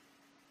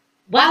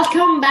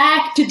Welcome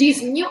back to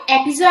this new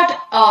episode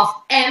of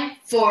M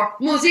for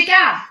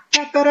Musica.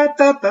 Wow,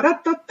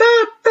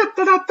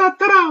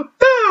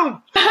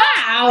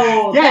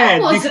 that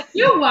was a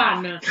new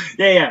one.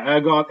 Yeah,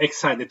 I got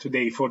excited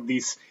today for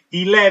this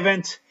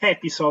 11th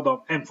episode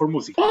of M for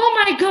Musica.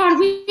 Oh my god,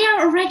 we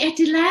are already at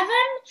 11?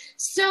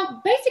 So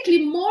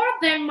basically more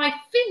than my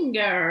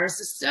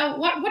fingers. So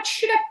what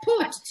should I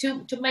put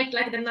to make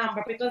like the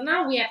number? Because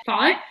now we have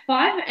five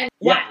and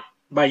one.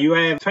 But you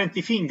have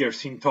 20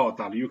 fingers in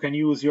total. You can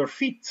use your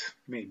feet,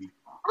 maybe.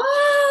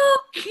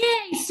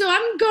 Okay, so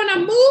I'm gonna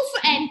move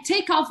and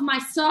take off my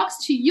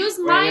socks to use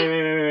my...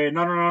 Wait.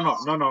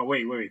 No,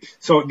 wait.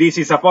 So this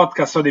is a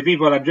podcast, so the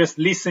people are just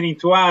listening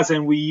to us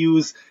and we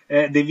use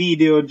the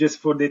video just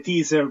for the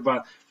teaser,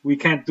 but we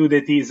can't do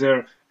the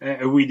teaser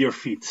with your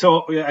feet.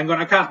 So I'm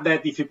gonna cut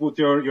that if you put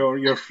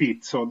your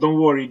feet. So don't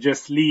worry,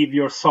 just leave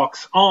your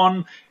socks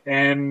on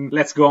and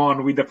let's go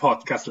on with the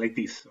podcast like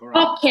this. All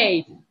right.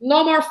 Okay,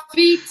 no more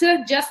feet,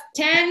 just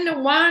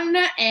 10, 1,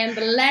 and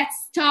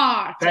let's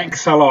start.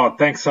 Thanks a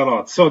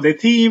lot. So the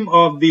theme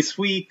of this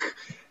week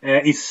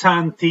is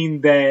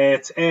something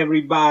that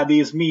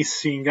everybody is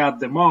missing at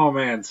the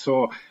moment.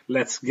 So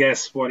let's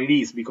guess what it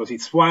is, because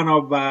it's one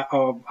of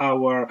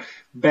our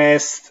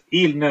best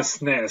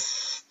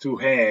illnesses to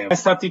have. I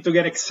started to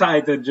get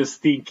excited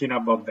just thinking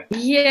about that.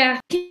 Yeah,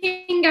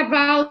 thinking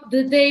about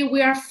the day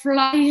we are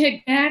flying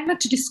again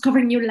to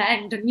discover new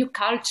land, new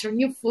culture,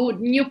 new food,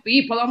 new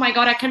people. Oh my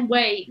god, I can't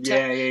wait.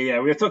 Yeah.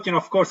 We're talking,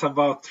 of course,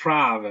 about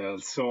travel.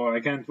 So I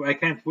can't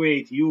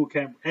wait.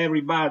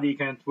 Everybody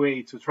can't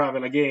wait to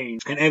travel again.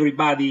 And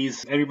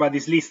everybody's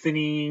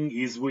listening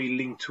is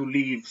willing to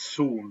leave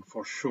soon,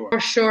 for sure. For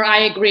sure,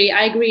 I agree.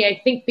 I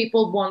think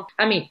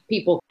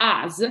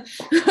us,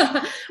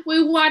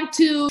 we want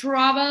to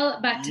travel,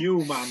 but...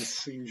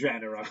 Humans in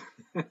general.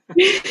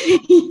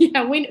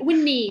 Yeah, we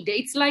need.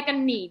 It's like a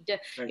need.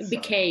 It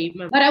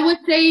became. But I would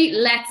say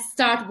let's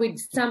start with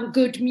some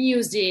good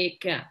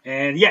music.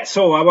 And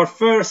so our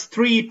first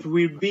trip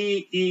will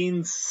be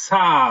in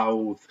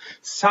South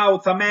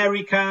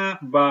America,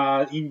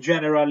 but in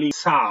generally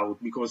South,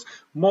 because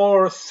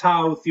more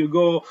south you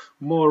go,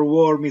 more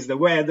warm is the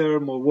weather,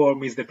 more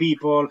warm is the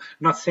people.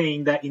 Not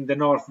saying that in the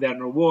north they are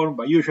not warm,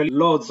 but usually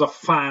loads of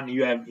fun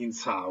you have in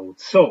South.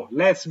 So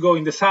let's go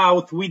in the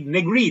South with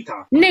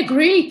Negrita.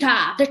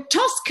 Negrita, the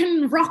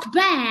Tuscan rock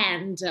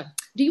band.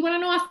 Do you want to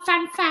know a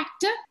fun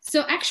fact?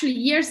 So actually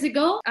years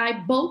ago, I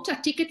bought a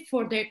ticket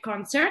for their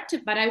concert,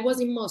 but I was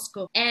in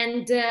Moscow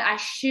and I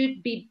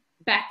should be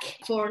back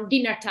for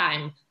dinner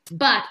time.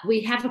 But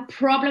we have a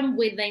problem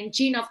with the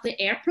engine of the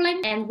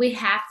airplane and we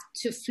have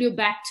to flew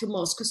back to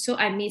Moscow, so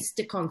I missed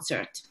the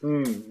concert.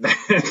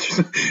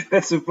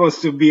 That's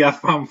supposed to be a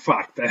fun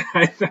fact.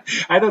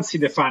 I don't see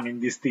the fun in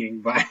this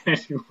thing, but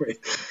anyway.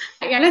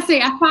 Yeah, let's say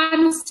a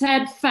fun,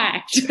 sad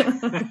fact.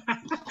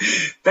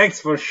 Thanks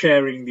for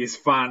sharing this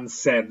fun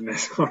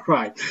sadness. All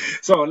right.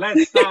 So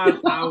let's start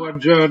our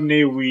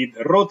journey with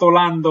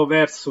Rotolando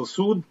verso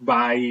Sud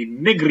by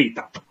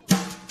Negrita.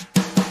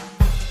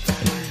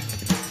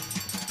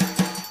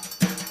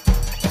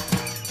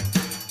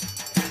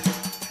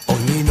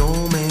 Ogni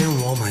nome è un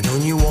uomo ed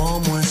ogni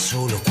uomo è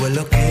solo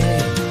quello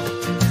che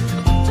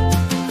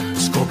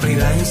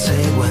scoprirà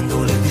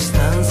inseguendo le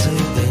distanze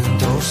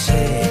dentro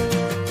sé.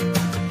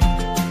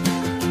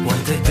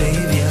 Quante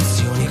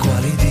deviazioni,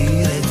 quali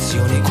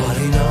direzioni,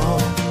 quali no.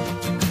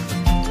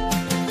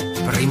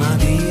 Prima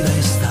di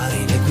restare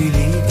in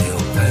equilibrio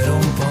per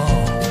un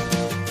po'.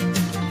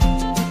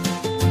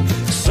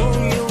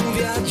 Sogno un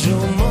viaggio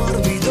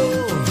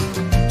morbido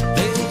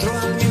dentro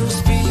al mio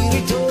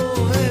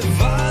spirito e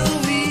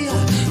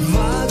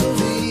vado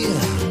via,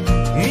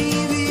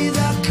 mi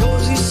vida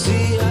così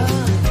sia.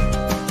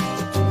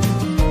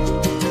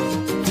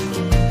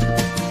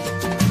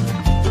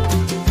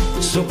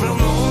 Sopra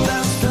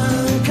un'onda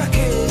stanca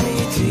che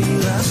mi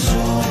tira su,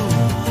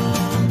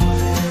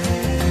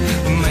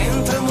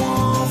 mentre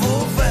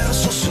muovo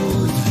verso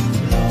sud.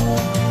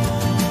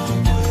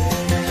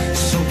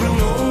 Sopra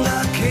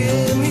un'onda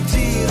che mi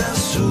tira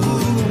su,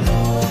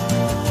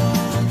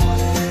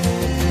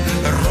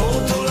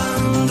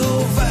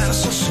 rotolando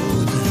verso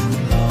sud.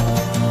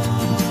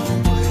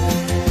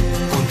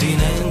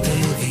 Continente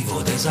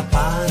vivo,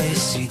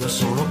 desaparecido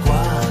solo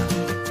qua,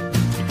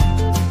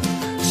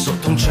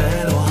 sotto un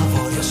cielo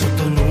avorio,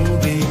 sotto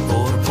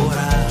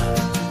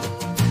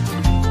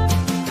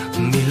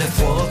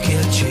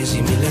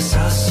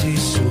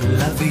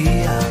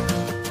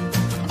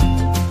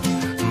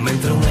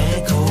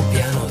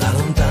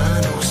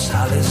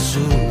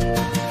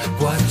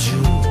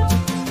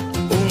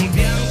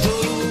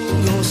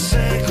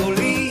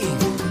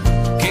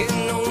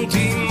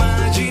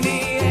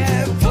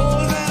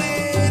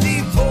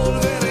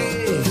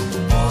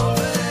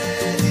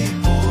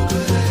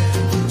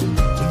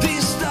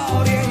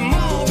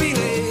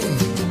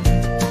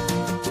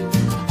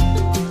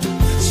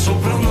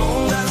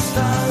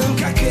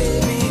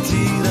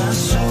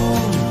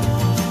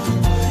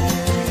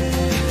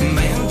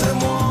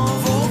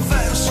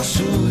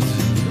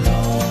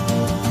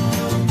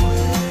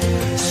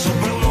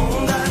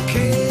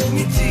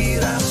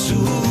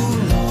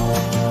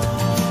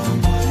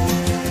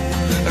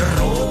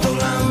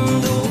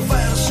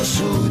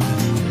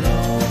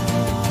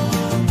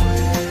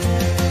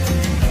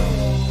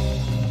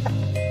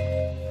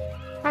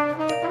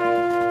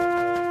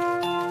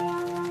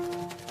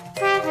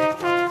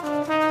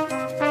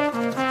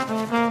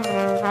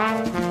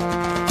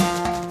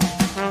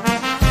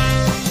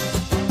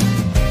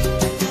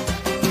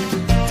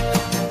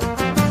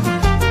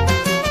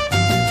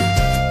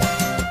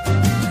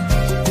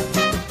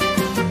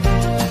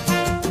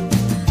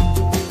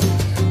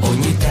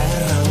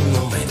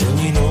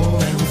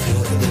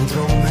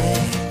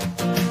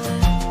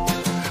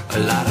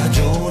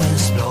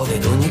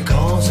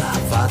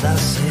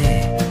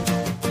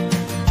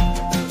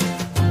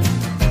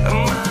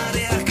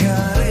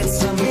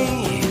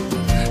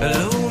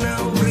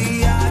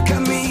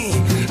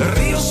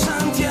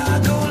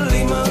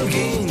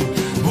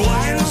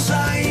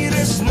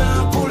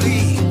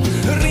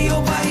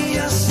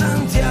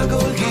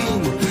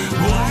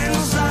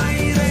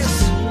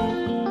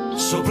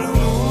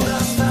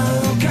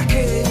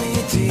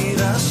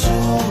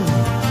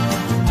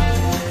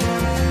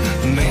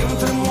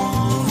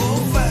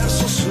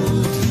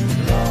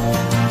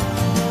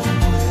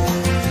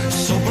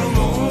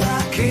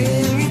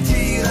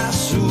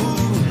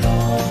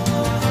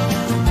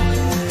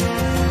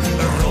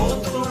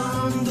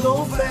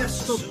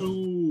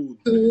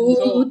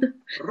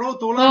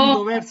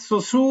rotolando verso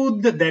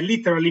sud, that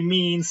literally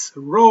means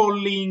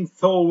rolling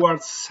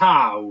towards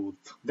south.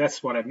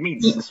 That's what it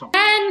means, the song.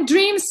 And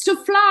dreams to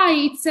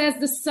fly, it says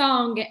the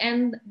song.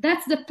 And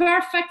that's the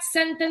perfect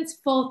sentence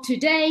for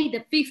today,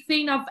 the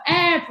 15th of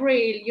April.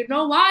 You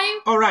know why?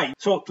 All right,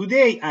 so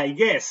today, I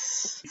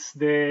guess, it's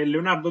the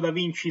Leonardo da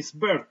Vinci's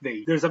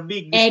birthday. There's a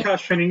big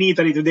discussion in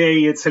Italy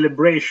today, a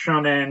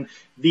celebration and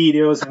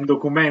videos and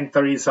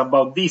documentaries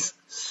about this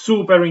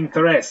super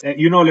interest.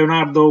 You know,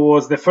 Leonardo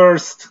was the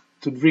first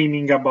to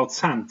dreaming about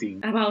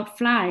something. About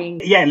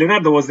flying. Yeah,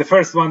 Leonardo was the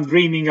first one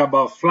dreaming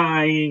about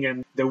flying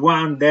and the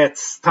one that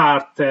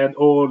started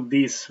all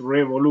this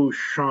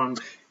revolution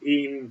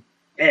in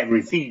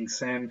everything.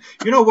 And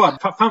you know what?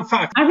 Fun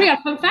fact. A real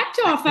fun fact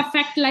or a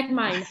fact like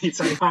mine? It's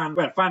a fun,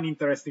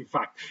 interesting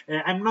fact.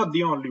 I'm not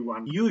the only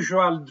one.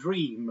 Usual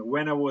dream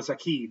when I was a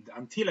kid,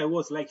 until I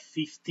was like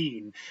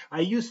 15,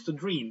 I used to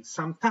dream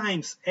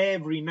sometimes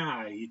every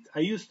night. I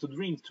used to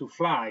dream to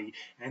fly.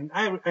 And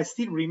I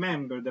still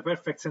remember the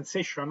perfect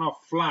sensation of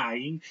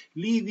flying,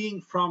 leaving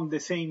from the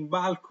same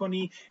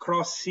balcony,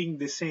 crossing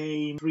the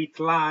same street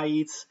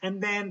lights. And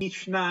then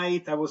each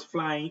night I was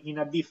flying in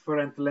a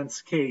different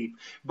landscape.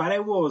 But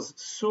I was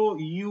so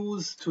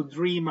used to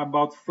dream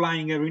about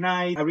flying every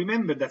night. I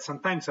remember that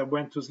sometimes I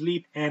went to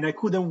sleep and I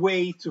couldn't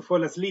wait to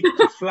fall asleep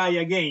to fly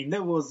again.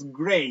 That was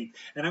great.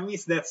 And I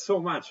miss that so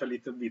much a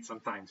little bit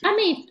sometimes. I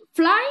mean,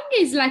 flying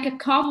is like a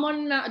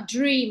common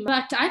dream,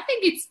 but I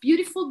think it's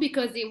beautiful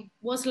because it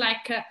was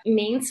like,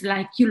 means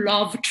like you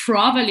love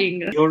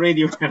traveling.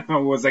 Already when I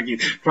was a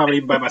kid,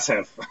 traveling by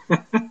myself.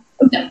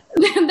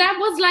 That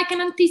was like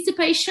an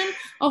anticipation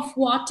of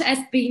what has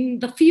been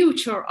the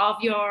future of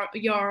your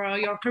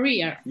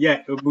career.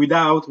 Yeah,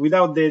 without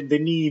the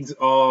need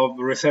of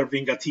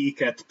reserving a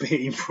ticket,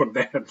 paying for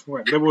that.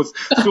 Well, that was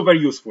super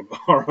useful.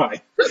 All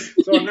right.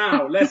 So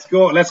now let's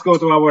go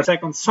to our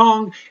second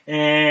song.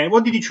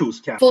 What did you choose,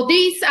 Chiara? For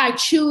this, I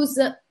choose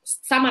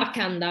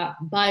Samarkanda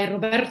by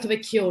Roberto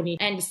Vecchioni.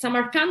 And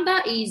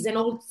Samarkanda is an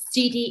old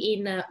city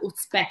in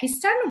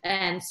Uzbekistan,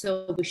 and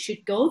so we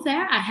should go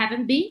there. I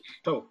haven't been.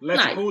 So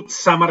let's put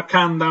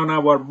Samarkanda on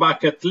our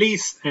bucket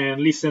list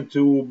and listen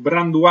to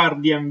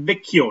Branduardi and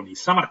Vecchioni.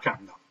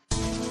 Samarkanda.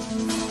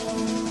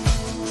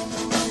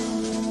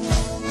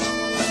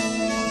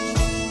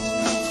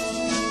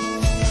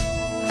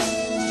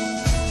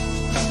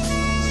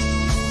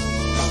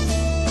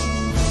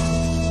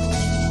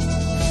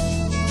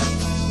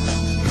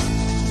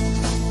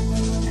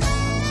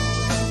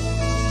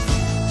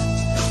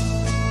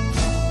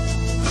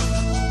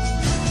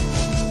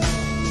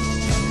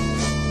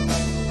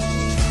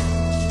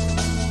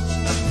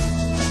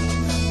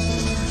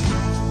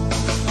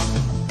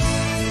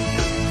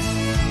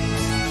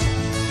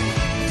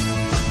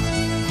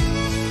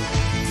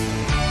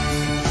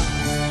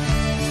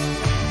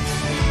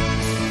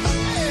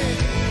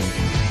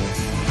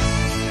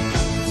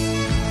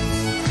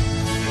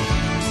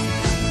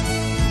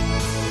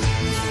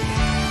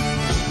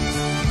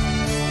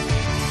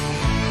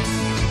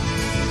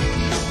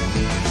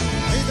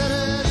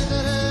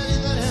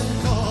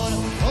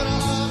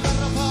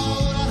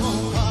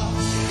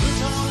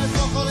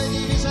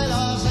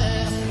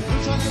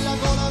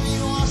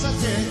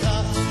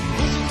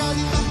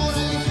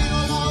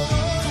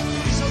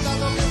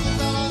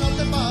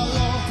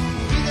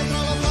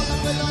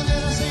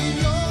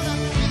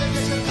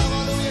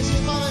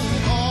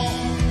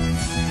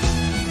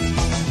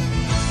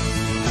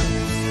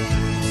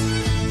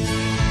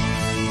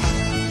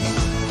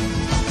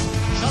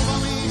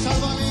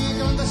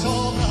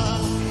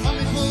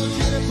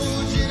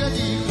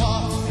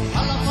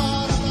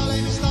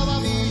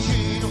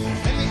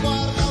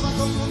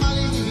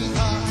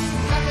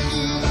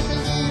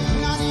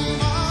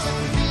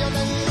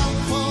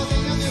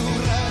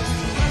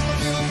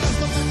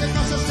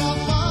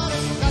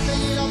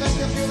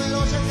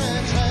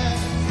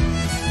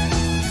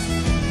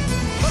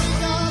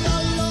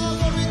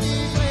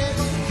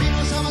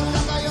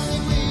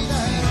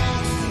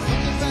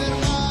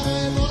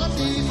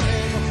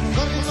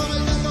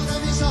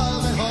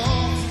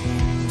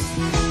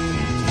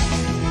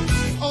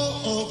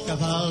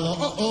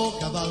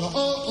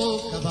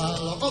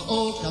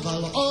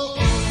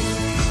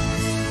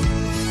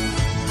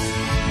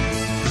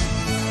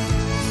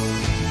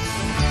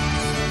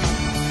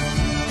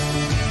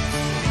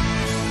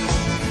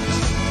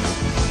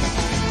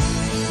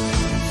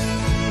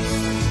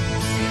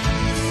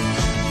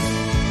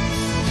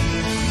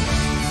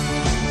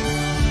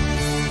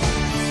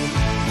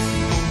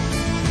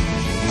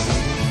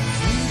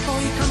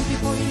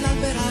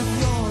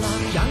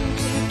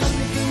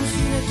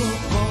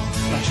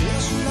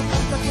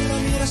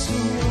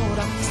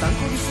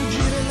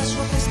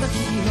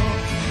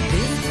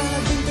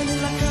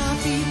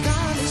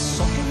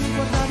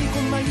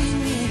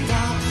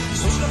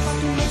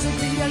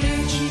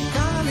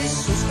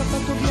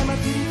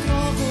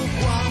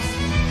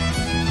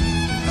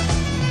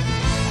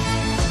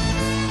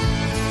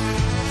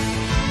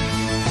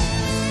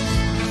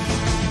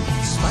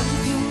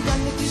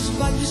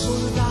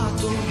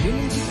 Soldato, io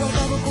non ti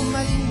guardavo con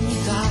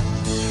malignità,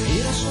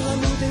 era solamente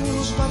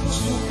ritrovo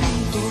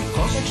stupito,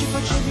 cosa ci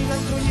facevi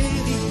l'altro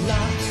ieri là?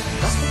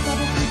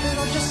 T'aspettavo qui per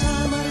oggi a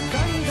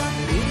Samarcanda,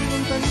 eri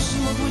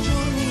lontanissimo 2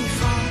 giorni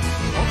fa.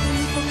 Ho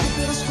venuto qui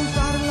per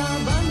ascoltare la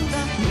banda,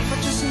 mi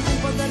facessi in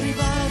tempo ad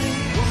arrivare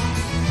qua.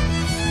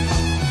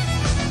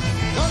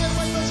 Dove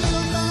vuoi così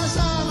lontana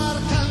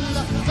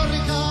Samarcanda?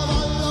 Corri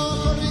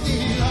cavallo, corri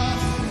di là.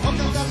 Ho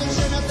cantato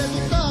insieme a te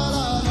tutta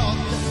la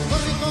notte,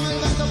 corri come il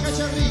vento che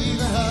ci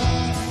arriva.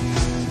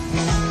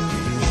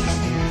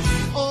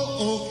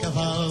 Oh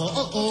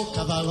cavallo, oh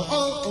cavallo,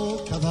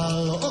 oh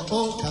cavallo,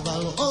 oh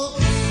cavallo, oh.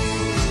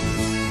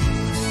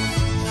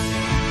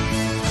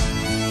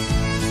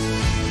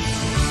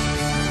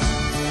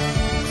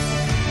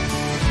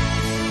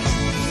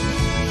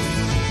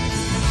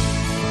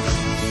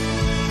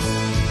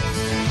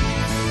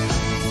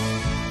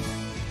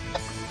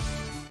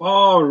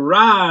 All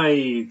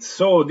right,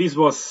 so this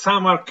was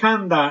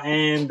Samarcanda,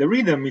 and the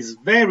rhythm is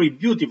very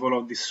beautiful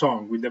of this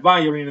song with the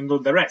violin and all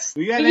the rest.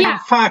 Do you have any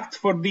fact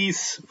for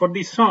this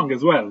song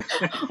as well?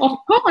 Of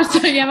course,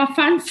 I have a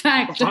fun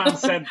fact. Fun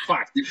said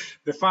fact.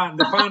 The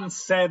fun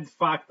said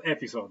fact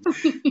episode.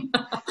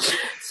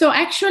 So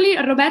actually,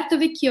 Roberto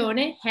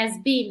Vecchione has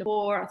been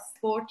for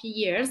 40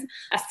 years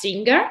a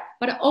singer,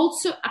 but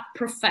also a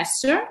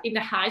professor in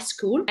the high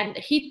school, and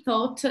he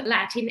taught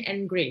Latin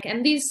and Greek.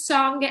 And this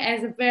song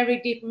has a very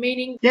deep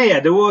meaning.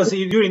 Yeah, there was,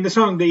 during the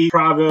song, they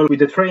travel with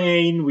the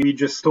train. We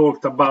just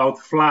talked about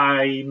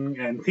flying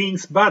and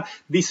things, but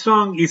this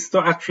song is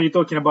actually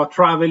talking about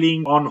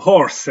traveling on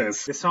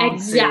horses. The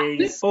song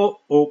says,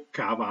 oh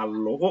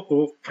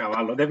cavallo,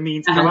 cavallo. That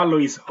means cavallo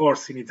is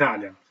horse in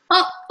Italian.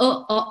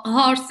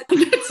 Horse.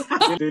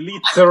 The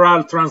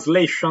literal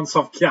translations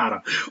of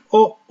Chiara.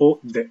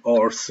 The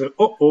horse.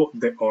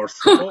 The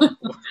horse.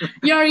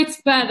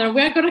 It's better.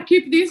 We're going to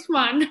keep this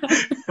one.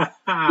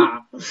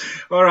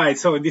 All right,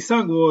 so the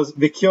song was,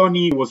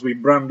 Vecchione was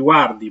with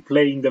Branduardi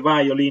playing the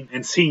violin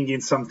and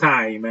singing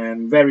sometime,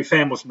 and very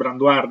famous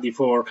Branduardi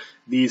for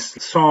this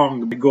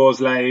song that goes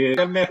like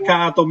al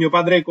mercato mio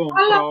padre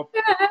comprò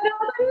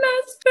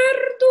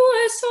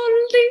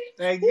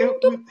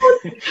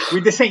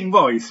with the same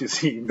voice, you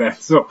see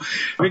that. So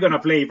we're gonna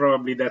play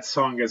probably that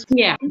song as well.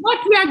 Yeah. What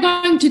we are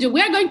going to do,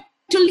 we are going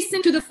to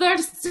listen to the third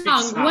song.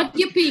 Exactly. What do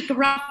you pick,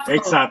 Rafa?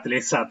 Exactly.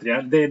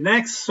 The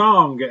next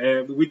song,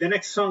 with the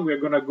next song, we're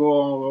gonna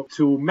go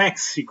to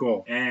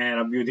Mexico, and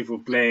a beautiful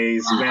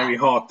place, very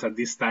hot at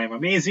this time,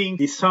 amazing.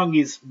 This song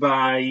is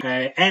by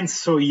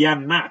Enzo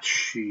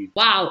Iannacci.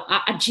 Wow,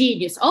 a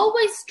genius.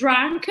 Always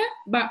drunk,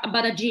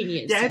 but a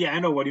genius. Yeah, I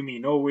know what you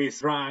mean. Always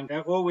drunk,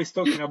 always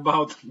talking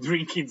about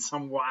drinking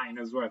some wine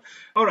as well.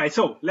 All right,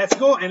 so let's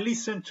go and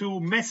listen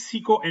to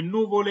Messico e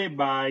Nuvole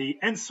by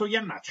Enzo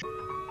Iannacci.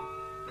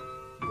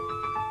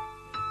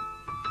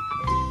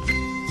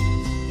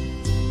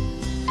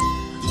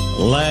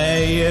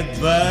 Lei è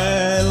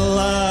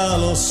bella,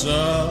 lo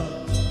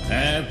so,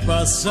 è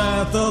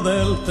passato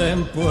del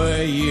tempo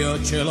e io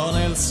ce l'ho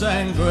nel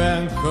sangue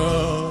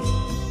ancora.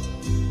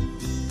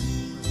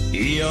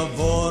 Io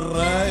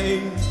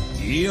vorrei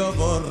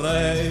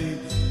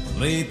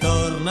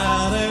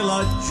ritornare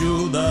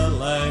laggiù da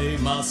lei,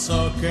 ma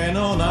so che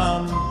non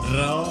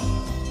andrò.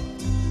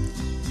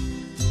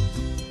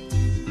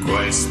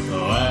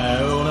 Questo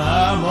è un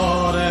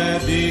amore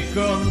di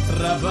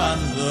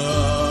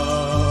contrabbando.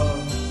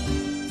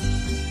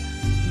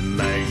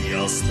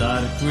 Meglio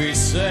star qui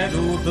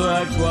seduto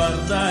a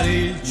guardare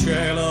il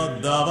cielo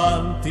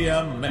davanti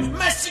a me.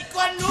 Messico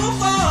è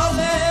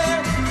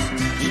nuvole,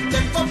 il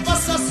tempo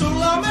passa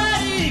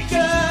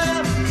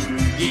sull'America,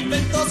 il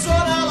vento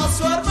suona la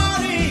sua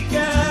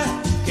armonica,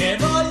 che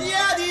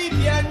voglia di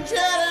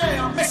piangere.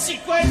 A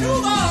Messico è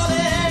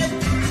nuvole,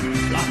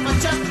 la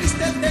faccia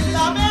triste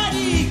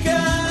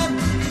dell'America,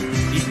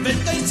 il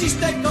vento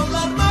insiste con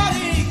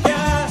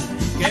l'armonica,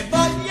 che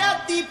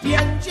voglia di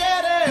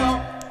piangere.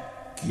 Oh.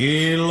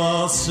 Chi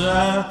lo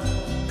sa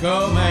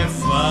come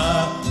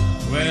fa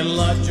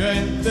quella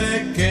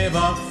gente che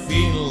va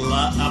fin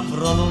là a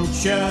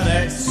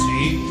pronunciare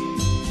sì,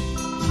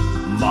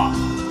 ma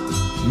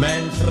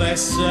mentre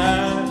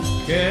sa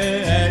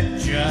che è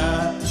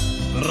già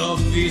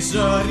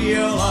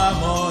provvisorio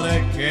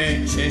l'amore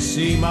che c'è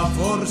sì, ma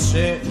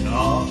forse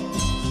no.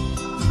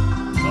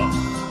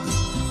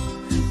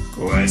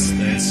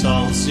 Queste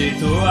sono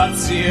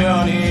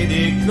situazioni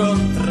di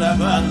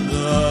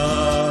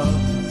contrabbando.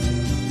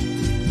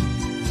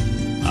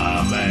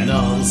 A me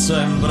non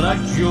sembra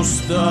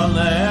giusto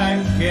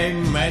neanche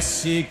in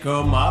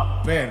Messico, ma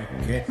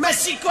perché?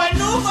 Messico è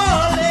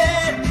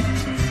nuvole,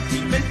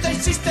 il vento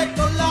insiste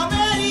con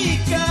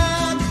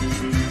l'America,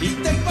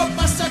 il tempo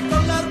passa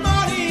con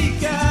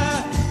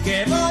l'armonica,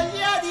 che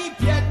voglia di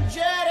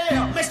piangere.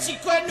 Oh,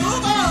 Messico è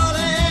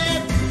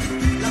nuvole,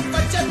 la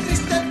faccia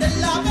triste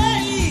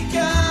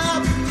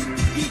dell'America,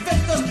 il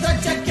vento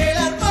straccia anche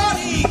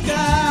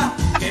l'armonica,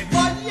 che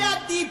voglia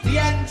di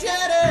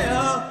piangere.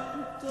 Oh.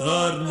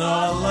 Torno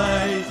a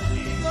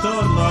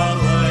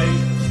lei,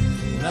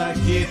 la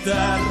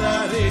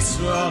chitarra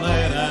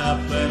risuonerà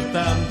per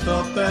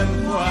tanto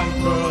tempo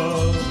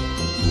ancora,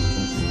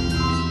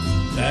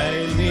 è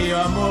il mio mio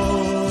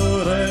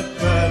amore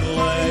per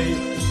lei,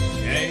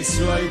 che i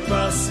suoi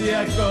passi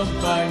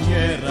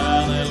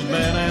accompagnerà nel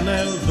bene e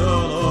nel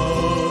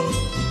dolore.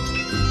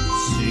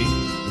 Sì,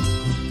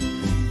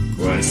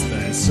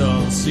 queste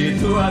sono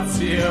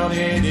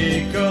situazioni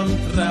di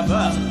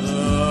contrabbando.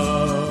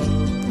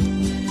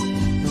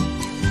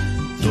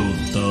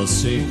 Tutto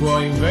si può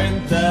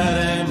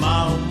inventare,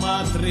 ma un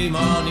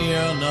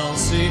matrimonio non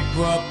si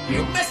può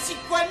più.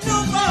 Messico e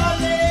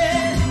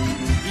nuvole,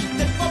 il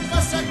tempo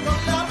passa con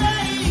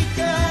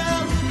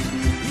l'America,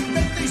 il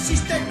vento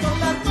insiste con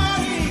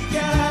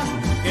l'armonica,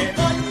 che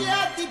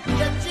voglia di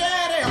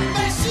piacere.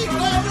 Messico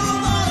e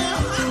nuvole,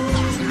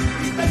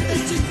 il vento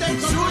insiste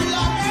con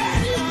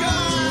l'America,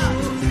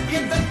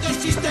 il vento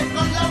insiste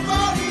con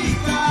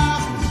l'armonica,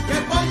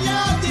 che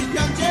voglia di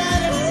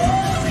piacere.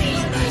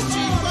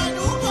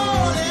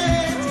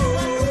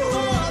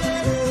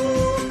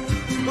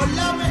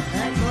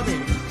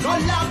 Con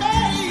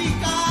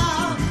l'America.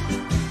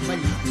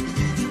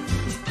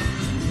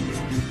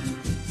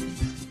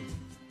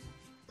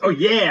 Oh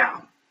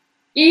yeah!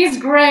 It's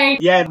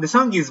great. Yeah, the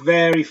song is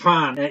very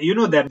fun. You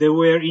know that there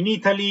were in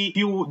Italy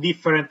few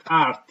different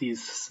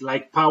artists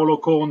like Paolo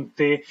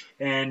Conte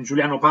and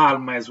Giuliano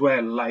Palma as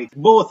well. Like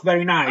both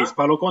very nice,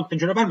 Paolo Conte and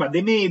Giuliano Palma.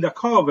 They made a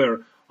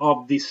cover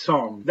of this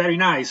song. Very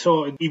nice,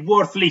 so it's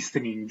worth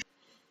listening.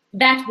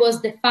 That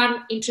was the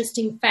fun,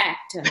 interesting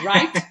fact,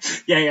 right?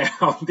 yeah,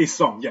 of this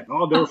song. Yeah,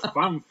 another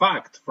fun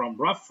fact from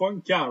Raffo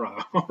and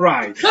Chiara. All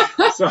right.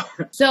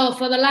 So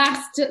for the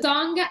last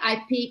song,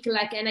 I pick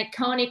like an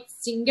iconic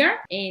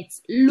singer.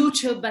 It's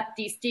Lucio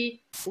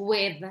Battisti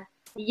with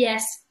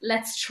Yes,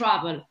 Let's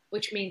Travel,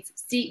 which means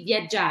sì,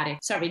 viaggiare.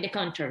 Sorry, the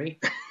contrary.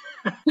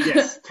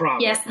 Yes,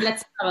 travel. Yes,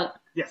 let's travel.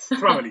 Yes,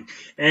 traveling.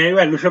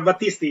 Well, Lucio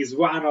Battisti is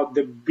one of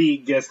the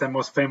biggest and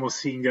most famous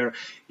singer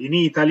in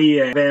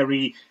Italy,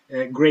 very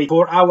great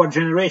for our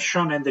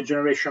generation and the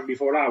generation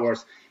before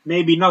ours.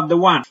 Maybe not the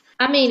one.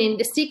 I mean, in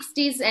the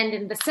 60s and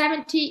in the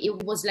 70s,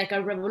 it was like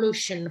a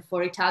revolution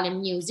for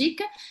Italian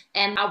music.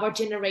 And our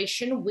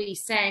generation, we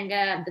sang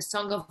the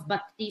song of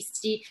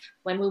Battisti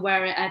when we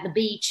were at the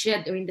beach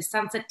during the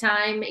sunset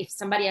time, if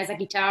somebody has a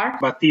guitar.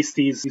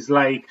 Battisti is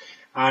like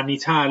an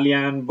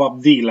Italian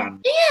Bob Dylan.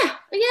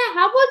 Yeah,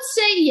 I would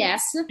say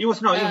yes. He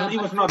was not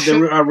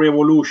a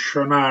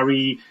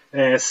revolutionary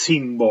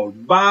symbol,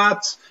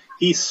 but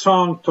his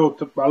song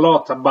talked a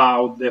lot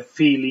about the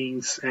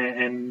feelings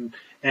and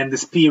the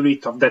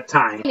spirit of that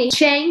time. He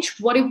changed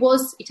what it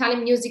was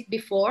Italian music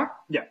before,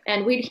 yeah.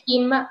 And with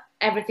him,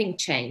 everything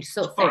changed.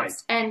 So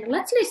thanks. Right. And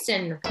let's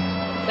listen.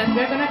 That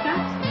we're gonna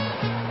cut.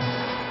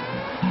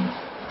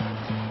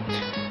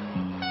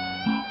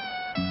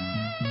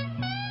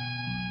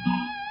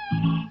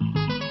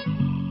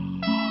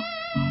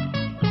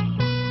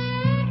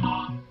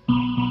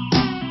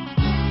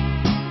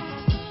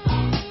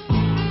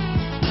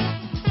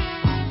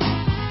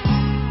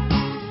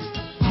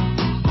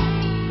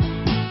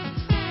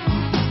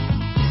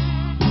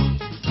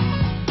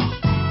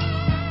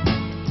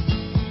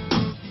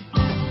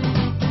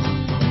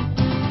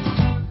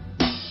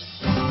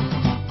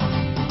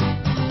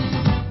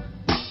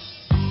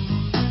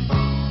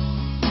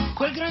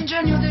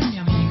 Genio del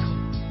mio amico,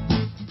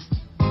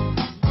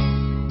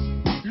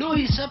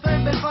 lui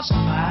saprebbe cosa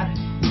fare,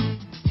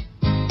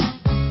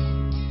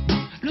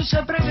 lui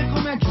saprebbe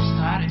come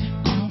aggiustare,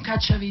 come un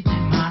cacciavite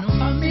in mano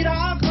fa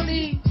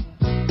miracoli,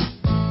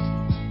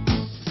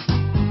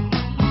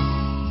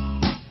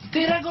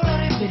 ti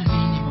regolerebbe il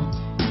minimo,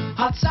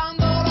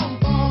 alzandolo un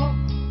po'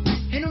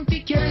 e non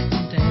picchieresti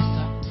in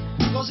testa,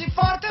 così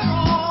forte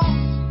no,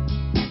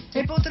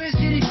 e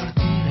potresti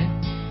ripartire,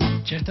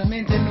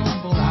 certamente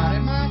non volare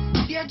ma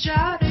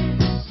viaggiare,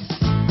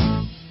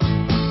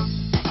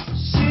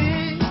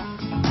 sì,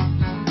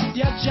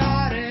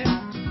 viaggiare,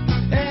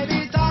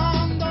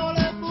 evitando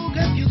le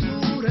buche più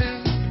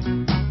dure,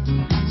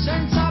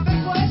 senza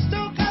per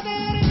questo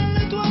cadere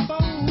nelle tue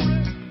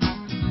paure,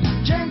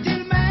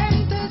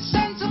 gentilmente,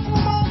 senza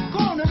fumo,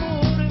 con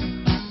amore,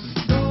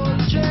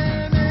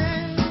 dolcemente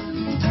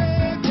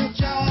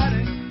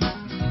viaggiare,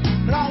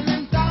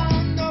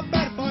 rallentando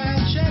per poi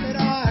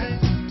accelerare.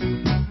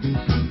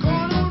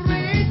 Con un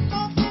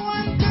ritmo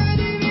fluente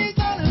di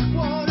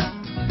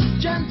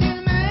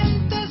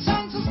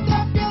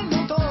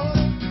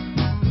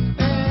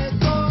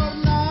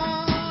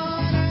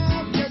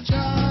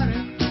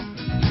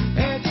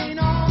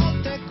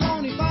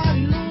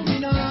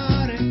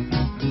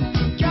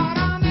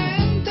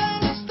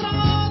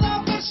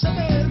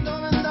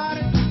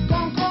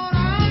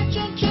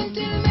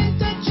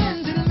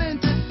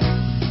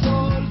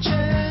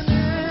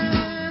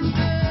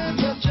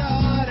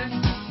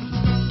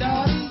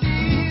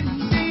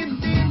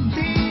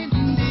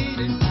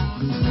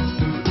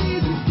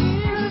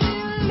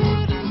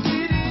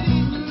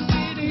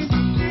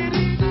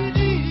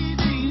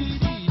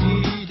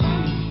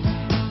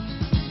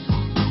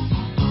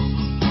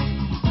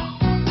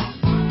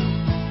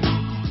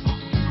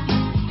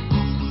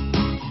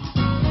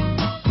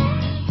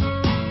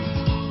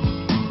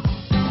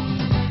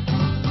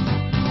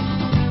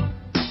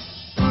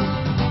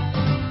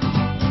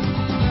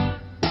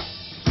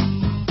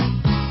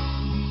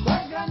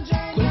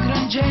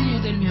genio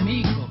del mio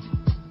amico,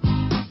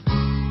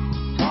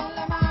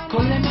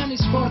 con le mani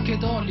sporche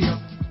d'olio,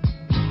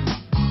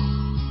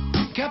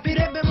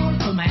 capirebbe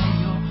molto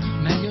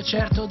meglio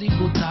certo di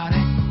buttare,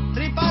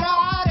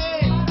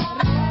 riparare,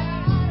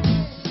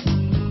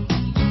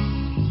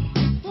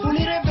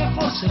 pulirebbe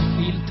forse il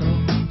filtro,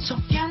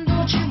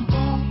 soffiandoci un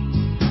po',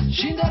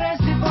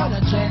 scinderesti poi la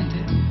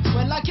gente,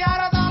 quella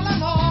chiara dalla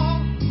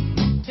no,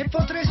 e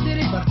potresti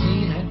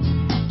ripartire,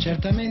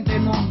 certamente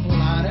non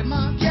volare,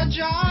 ma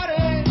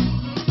viaggiare,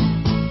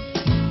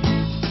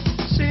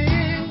 sì,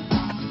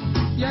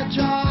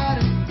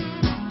 viaggiare,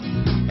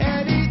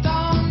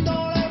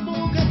 evitando le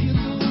buche più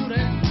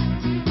dure,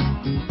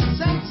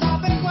 senza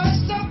per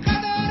questo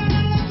cadere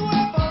nelle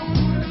tue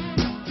paure,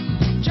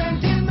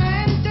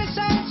 gentilmente,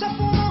 senza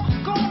fumo,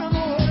 con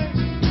amore,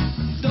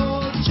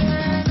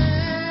 dolcemente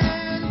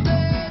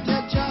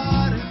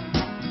viaggiare,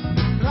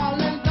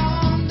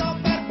 rallentando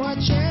per poi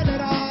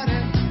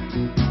accelerare,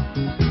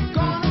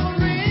 con un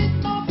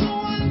ritmo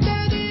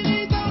fluente di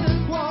vita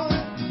nel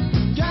cuore,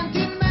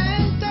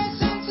 gentilmente,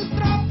 senza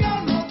strappi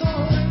al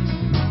motore,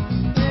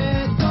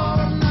 e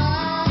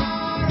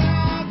tornare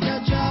a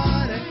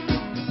viaggiare,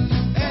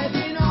 e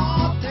di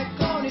notte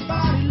con i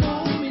fari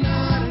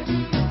illuminare,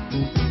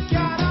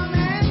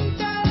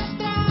 chiaramente la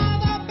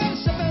strada per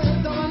saper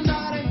dove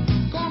andare,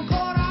 con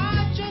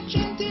coraggio,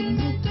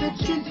 gentilmente.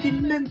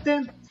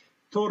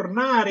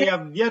 Tornare a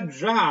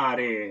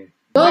viaggiare.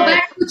 Go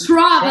back to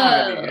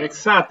travel.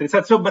 Exactly.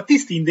 So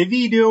Battisti in the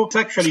video is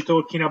actually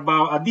talking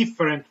about a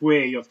different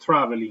way of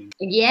traveling.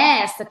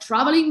 Yes,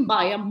 traveling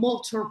by a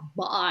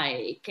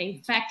motorbike.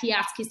 In fact, he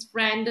asked his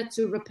friend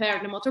to repair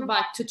the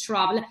motorbike to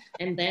travel,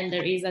 and then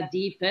there is a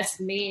deepest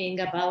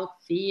meaning about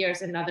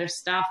fears and other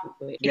stuff.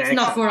 It's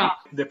not for us.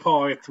 The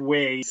poet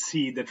way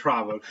see the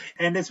travel.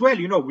 And as well,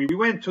 we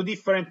went to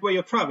different way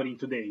of traveling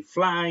today.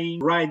 Flying,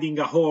 riding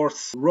a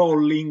horse,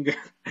 rolling,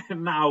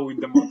 and now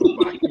with the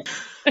motorbike.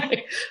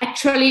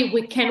 Actually,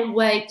 we can't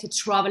wait to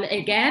travel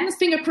again.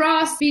 Finger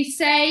crossed, be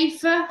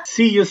safe.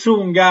 See you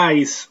soon,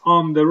 guys,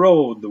 on the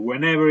road.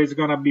 Whenever it's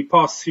gonna be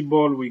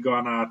possible, we're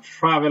gonna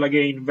travel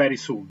again very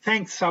soon.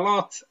 Thanks a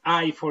lot,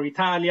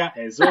 i4Italia,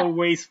 as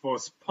always, for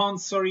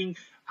sponsoring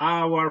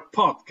our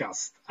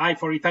podcast.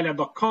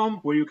 i4Italia.com,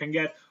 where you can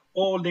get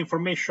all the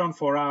information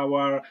for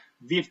our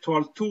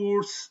virtual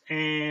tours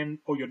and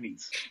all your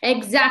needs.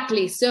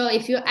 Exactly. So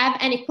if you have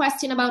any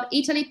question about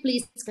Italy,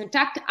 please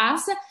contact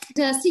us.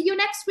 See you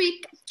next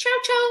week. Ciao,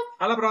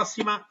 ciao. Alla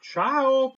prossima. Ciao.